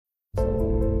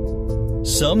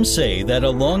Some say that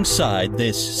alongside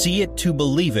this see it to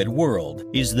believe it world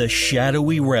is the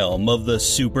shadowy realm of the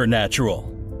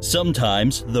supernatural.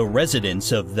 Sometimes the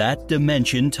residents of that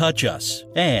dimension touch us,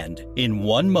 and in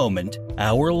one moment,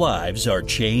 our lives are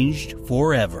changed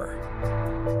forever.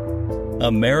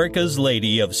 America's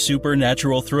Lady of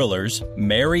Supernatural Thrillers,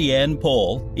 Mary Ann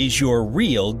Pohl, is your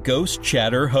real Ghost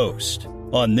Chatter host.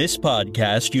 On this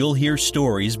podcast, you'll hear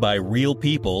stories by real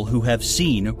people who have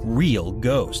seen real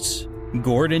ghosts.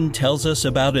 Gordon tells us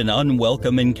about an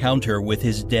unwelcome encounter with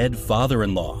his dead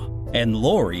father-in-law. And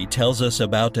Lori tells us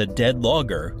about a dead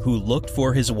logger who looked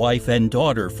for his wife and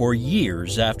daughter for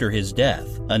years after his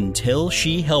death until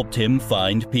she helped him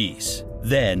find peace.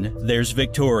 Then there's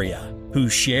Victoria, who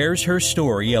shares her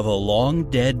story of a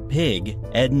long-dead pig,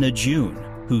 Edna June,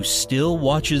 who still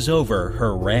watches over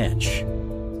her ranch.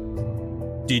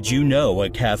 Did you know a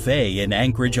cafe in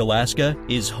Anchorage, Alaska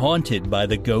is haunted by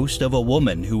the ghost of a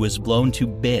woman who was blown to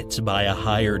bits by a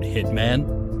hired hitman?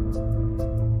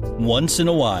 Once in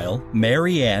a while,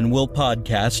 Mary Ann will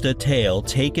podcast a tale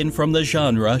taken from the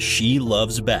genre she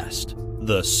loves best,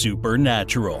 the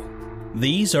supernatural.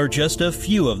 These are just a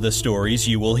few of the stories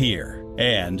you will hear,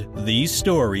 and these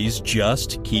stories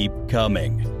just keep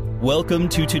coming. Welcome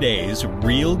to today's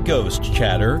Real Ghost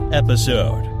Chatter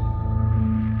episode.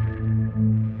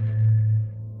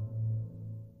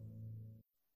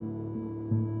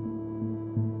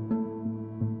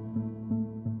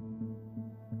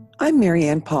 I'm Mary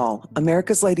Ann Pohl,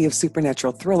 America's Lady of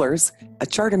Supernatural Thrillers, a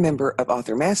charter member of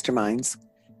Author Masterminds,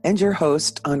 and your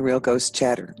host on Real Ghost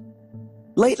Chatter.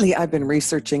 Lately, I've been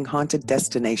researching haunted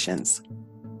destinations.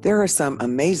 There are some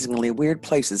amazingly weird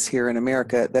places here in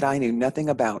America that I knew nothing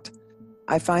about.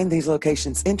 I find these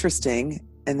locations interesting,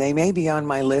 and they may be on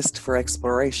my list for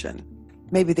exploration.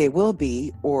 Maybe they will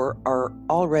be or are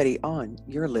already on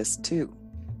your list too.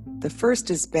 The first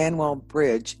is Banwell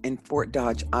Bridge in Fort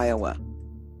Dodge, Iowa.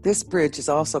 This bridge is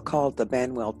also called the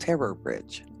Banwell Terror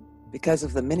Bridge because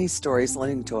of the many stories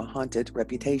lending to a haunted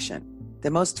reputation.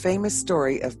 The most famous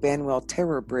story of Banwell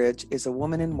Terror Bridge is a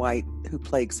woman in white who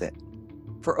plagues it.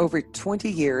 For over 20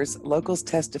 years, locals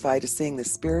testify to seeing the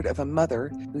spirit of a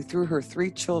mother who threw her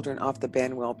 3 children off the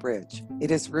Banwell Bridge.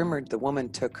 It is rumored the woman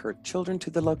took her children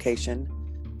to the location,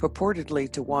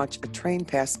 purportedly to watch a train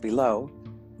pass below,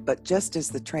 but just as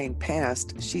the train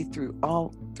passed, she threw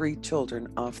all 3 children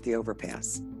off the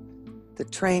overpass. The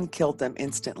train killed them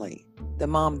instantly. The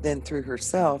mom then threw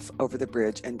herself over the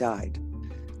bridge and died.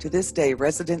 To this day,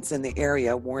 residents in the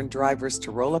area warn drivers to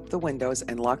roll up the windows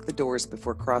and lock the doors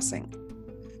before crossing.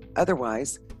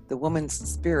 Otherwise, the woman's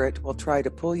spirit will try to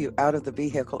pull you out of the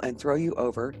vehicle and throw you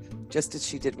over, just as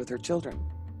she did with her children.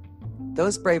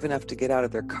 Those brave enough to get out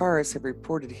of their cars have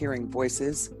reported hearing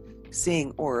voices,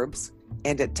 seeing orbs,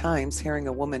 and at times hearing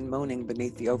a woman moaning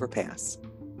beneath the overpass.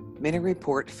 Many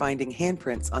report finding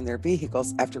handprints on their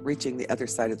vehicles after reaching the other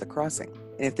side of the crossing.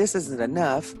 And if this isn't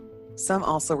enough, some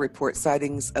also report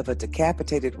sightings of a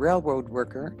decapitated railroad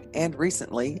worker and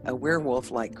recently a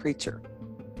werewolf-like creature.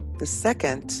 The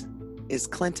second is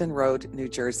Clinton Road, New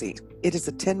Jersey. It is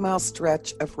a 10-mile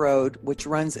stretch of road which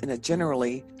runs in a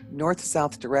generally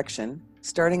north-south direction,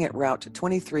 starting at Route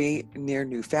 23 near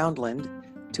Newfoundland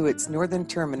to its northern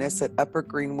terminus at Upper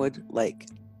Greenwood Lake.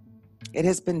 It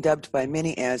has been dubbed by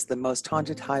many as the most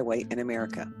haunted highway in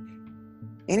America.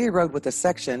 Any road with a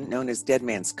section known as Dead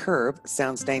Man's Curve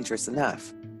sounds dangerous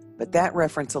enough, but that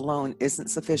reference alone isn't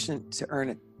sufficient to earn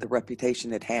it the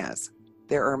reputation it has.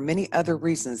 There are many other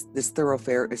reasons this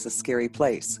thoroughfare is a scary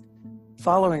place.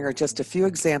 Following are just a few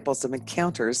examples of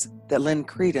encounters that lend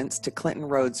credence to Clinton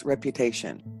Road's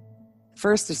reputation.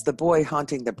 First is the boy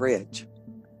haunting the bridge.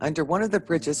 Under one of the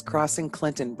bridges crossing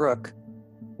Clinton Brook,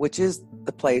 which is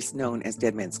the place known as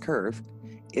Dead Man's Curve,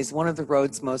 is one of the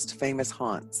road's most famous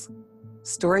haunts.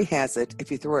 Story has it,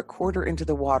 if you throw a quarter into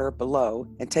the water below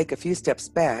and take a few steps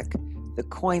back, the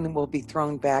coin will be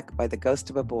thrown back by the ghost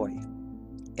of a boy.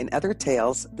 In other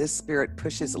tales, this spirit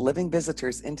pushes living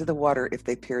visitors into the water if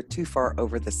they peer too far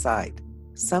over the side.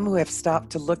 Some who have stopped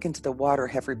to look into the water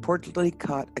have reportedly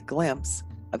caught a glimpse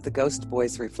of the ghost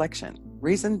boy's reflection.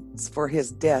 Reasons for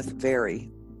his death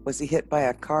vary. Was he hit by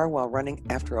a car while running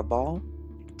after a ball?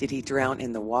 Did he drown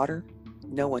in the water?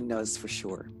 No one knows for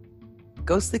sure.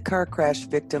 Ghostly car crash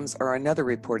victims are another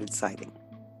reported sighting.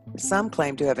 Some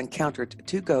claim to have encountered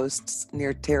 2 ghosts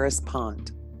near Terrace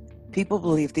Pond. People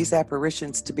believe these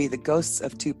apparitions to be the ghosts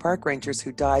of 2 park rangers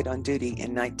who died on duty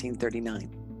in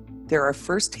 1939. There are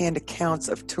first-hand accounts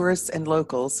of tourists and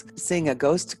locals seeing a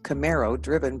ghost Camaro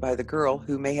driven by the girl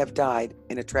who may have died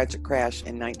in a tragic crash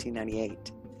in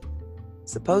 1998.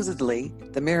 Supposedly,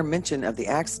 the mere mention of the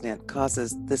accident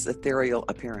causes this ethereal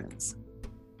appearance.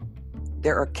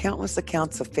 There are countless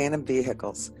accounts of phantom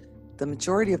vehicles. The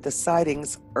majority of the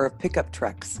sightings are of pickup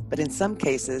trucks, but in some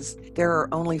cases, there are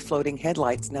only floating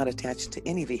headlights not attached to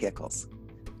any vehicles.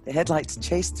 The headlights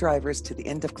chase drivers to the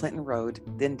end of Clinton Road,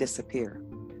 then disappear.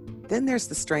 Then there's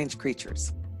the strange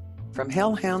creatures. From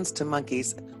hellhounds to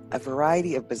monkeys, a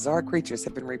variety of bizarre creatures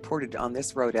have been reported on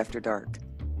this road after dark.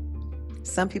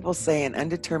 Some people say an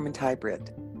undetermined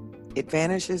hybrid. It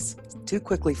vanishes too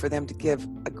quickly for them to give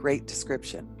a great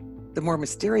description. The more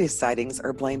mysterious sightings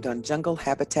are blamed on Jungle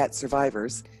Habitat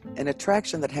Survivors, an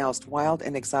attraction that housed wild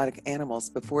and exotic animals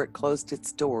before it closed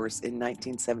its doors in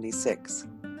 1976.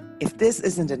 If this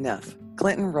isn't enough,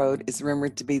 Clinton Road is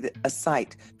rumored to be a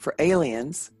site for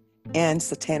aliens and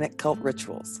satanic cult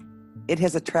rituals. It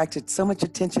has attracted so much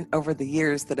attention over the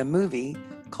years that a movie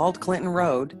called Clinton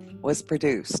Road was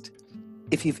produced.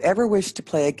 If you've ever wished to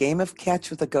play a game of catch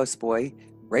with a ghost boy,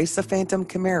 race a phantom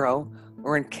Camaro,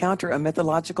 or encounter a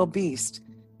mythological beast,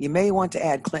 you may want to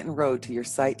add Clinton Road to your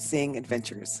sightseeing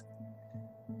adventures.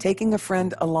 Taking a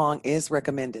friend along is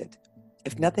recommended.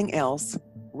 If nothing else,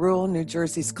 rural New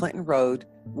Jersey's Clinton Road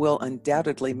will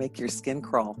undoubtedly make your skin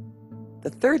crawl.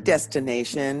 The third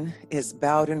destination is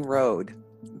Bowden Road.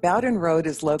 Bowden Road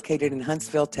is located in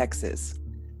Huntsville, Texas.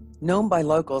 Known by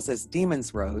locals as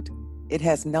Demon's Road, it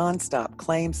has nonstop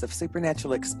claims of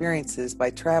supernatural experiences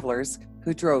by travelers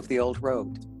who drove the old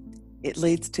road. It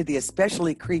leads to the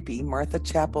especially creepy Martha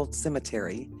Chapel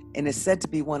Cemetery and is said to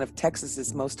be one of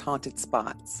Texas's most haunted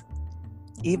spots.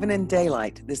 Even in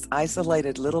daylight, this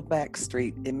isolated little back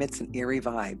street emits an eerie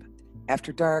vibe.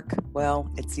 After dark,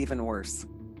 well, it's even worse.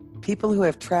 People who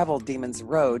have traveled Demon's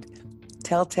Road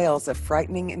tell tales of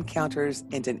frightening encounters,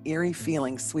 and an eerie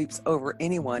feeling sweeps over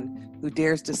anyone who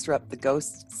dares disrupt the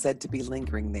ghosts said to be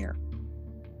lingering there.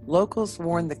 Locals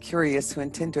warn the curious who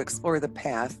intend to explore the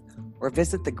path or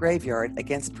visit the graveyard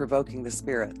against provoking the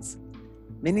spirits.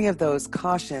 Many of those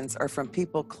cautions are from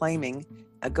people claiming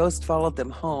a ghost followed them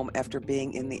home after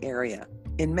being in the area.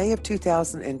 In May of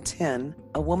 2010,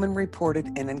 a woman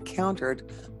reported an encounter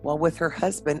while with her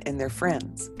husband and their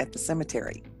friends at the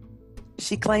cemetery.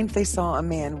 She claimed they saw a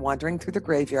man wandering through the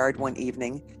graveyard one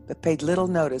evening, but paid little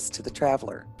notice to the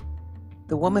traveler.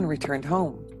 The woman returned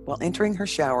home. While entering her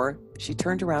shower, she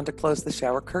turned around to close the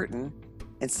shower curtain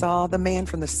and saw the man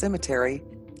from the cemetery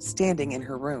standing in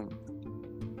her room.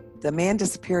 The man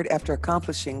disappeared after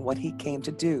accomplishing what he came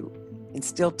to do,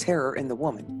 instilled terror in the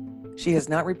woman. She has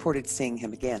not reported seeing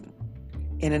him again.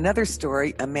 In another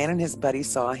story, a man and his buddy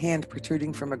saw a hand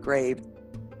protruding from a grave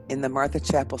in the Martha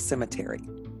Chapel Cemetery.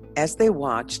 As they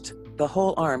watched, the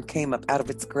whole arm came up out of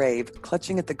its grave,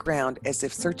 clutching at the ground as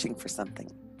if searching for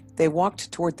something. They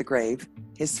walked toward the grave,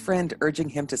 his friend urging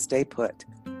him to stay put.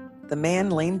 The man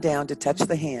leaned down to touch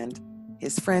the hand,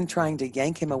 his friend trying to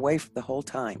yank him away the whole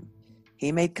time.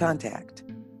 He made contact.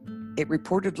 It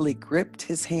reportedly gripped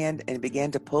his hand and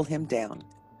began to pull him down.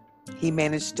 He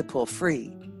managed to pull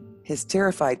free. His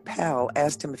terrified pal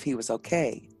asked him if he was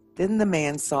okay. Then the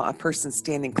man saw a person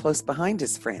standing close behind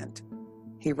his friend.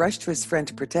 He rushed to his friend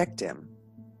to protect him.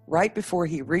 Right before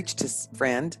he reached his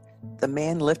friend, the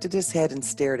man lifted his head and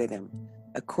stared at him.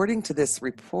 According to this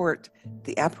report,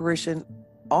 the apparition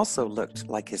also looked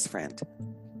like his friend,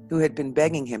 who had been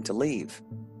begging him to leave.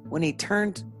 When he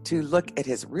turned to look at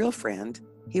his real friend,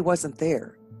 he wasn't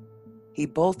there. He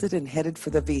bolted and headed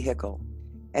for the vehicle.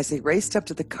 As he raced up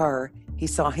to the car, he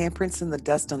saw handprints in the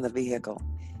dust on the vehicle.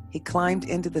 He climbed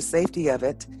into the safety of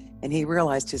it, and he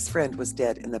realized his friend was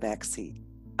dead in the back seat.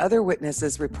 Other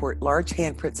witnesses report large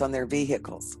handprints on their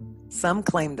vehicles. Some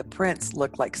claim the prints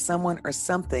look like someone or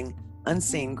something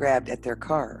unseen grabbed at their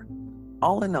car.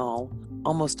 All in all,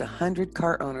 almost 100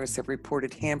 car owners have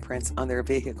reported handprints on their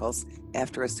vehicles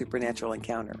after a supernatural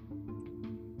encounter.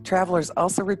 Travelers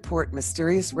also report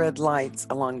mysterious red lights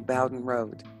along Bowden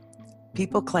Road.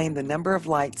 People claim the number of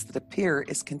lights that appear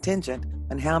is contingent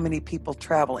on how many people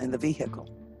travel in the vehicle.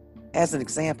 As an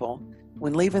example,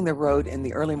 when leaving the road in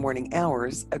the early morning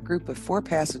hours, a group of 4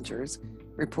 passengers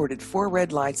reported 4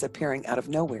 red lights appearing out of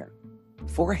nowhere.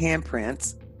 4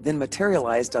 handprints then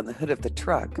materialized on the hood of the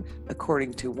truck,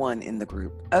 according to one in the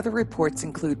group. Other reports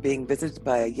include being visited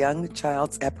by a young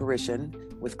child's apparition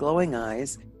with glowing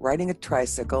eyes, riding a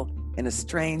tricycle, and a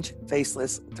strange,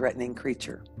 faceless, threatening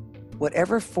creature.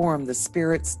 Whatever form the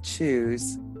spirits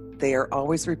choose, they are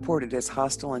always reported as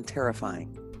hostile and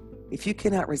terrifying. If you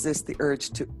cannot resist the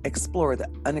urge to explore the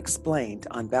unexplained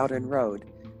on Bowden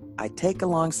Road, I'd take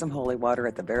along some holy water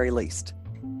at the very least.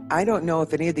 I don't know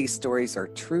if any of these stories are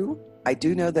true. I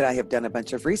do know that I have done a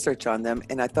bunch of research on them,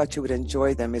 and I thought you would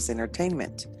enjoy them as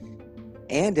entertainment.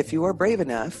 And if you are brave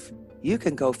enough, you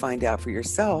can go find out for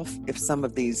yourself if some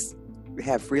of these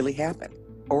have really happened,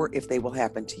 or if they will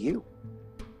happen to you.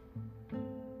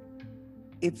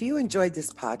 If you enjoyed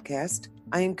this podcast,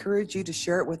 I encourage you to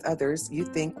share it with others you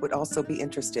think would also be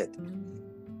interested.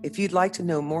 If you'd like to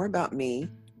know more about me,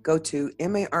 go to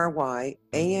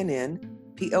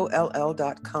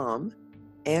MaryannPoll.com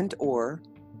and or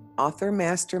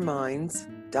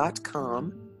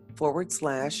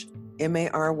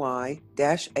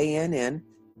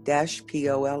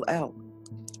authormasterminds.com/MARY-ANN-POLL.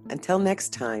 Until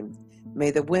next time,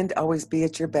 may the wind always be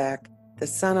at your back, the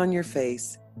sun on your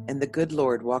face, and the good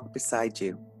Lord walk beside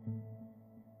you.